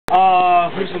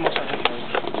Who's the most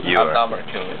articulate? You are. Not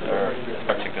articulate.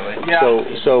 Yeah.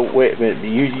 So wait a minute.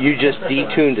 You just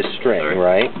detuned a string,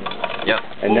 right? Yep.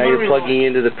 And now you're plugging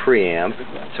into the preamp.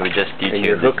 So we just detuned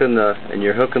And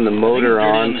you're hooking the motor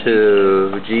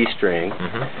onto G string.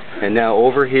 And now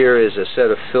over here is a set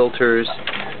of filters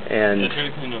and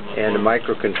a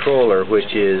microcontroller,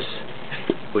 which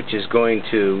is going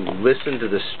to listen to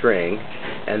the string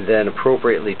and then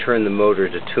appropriately turn the motor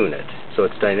to tune it. So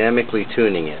it's dynamically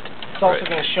tuning it. It's also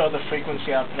going to show the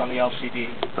frequency output on the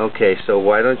LCD. Okay, so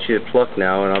why don't you pluck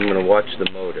now, and I'm going to watch the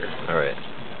motor. All right.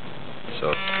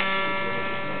 So.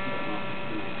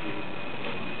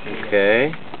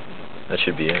 Okay. That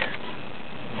should be it.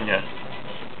 Yeah.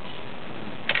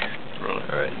 Really.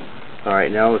 All right. All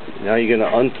right. Now you're going to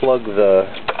unplug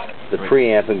the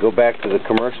preamp and go back to the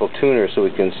commercial tuner so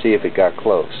we can see if it got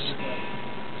close.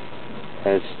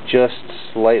 And it's just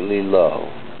slightly low,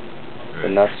 but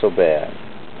not so bad.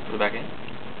 Put it back in.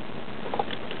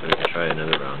 We can try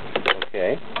another round.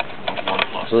 Okay.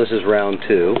 So this is round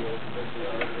 2.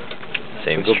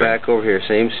 Same Go string. back over here,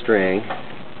 same string.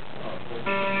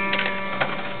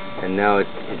 And now it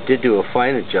did do a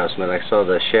fine adjustment. I saw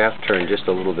the shaft turn just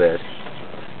a little bit.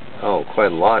 Oh,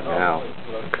 quite a lot now.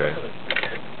 Okay.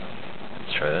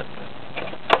 Let's try that.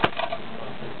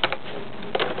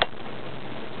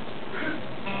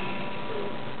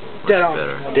 Dead on.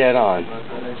 Better. Dead on.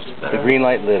 The green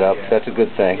light lit up. That's a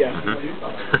good thing. Yeah.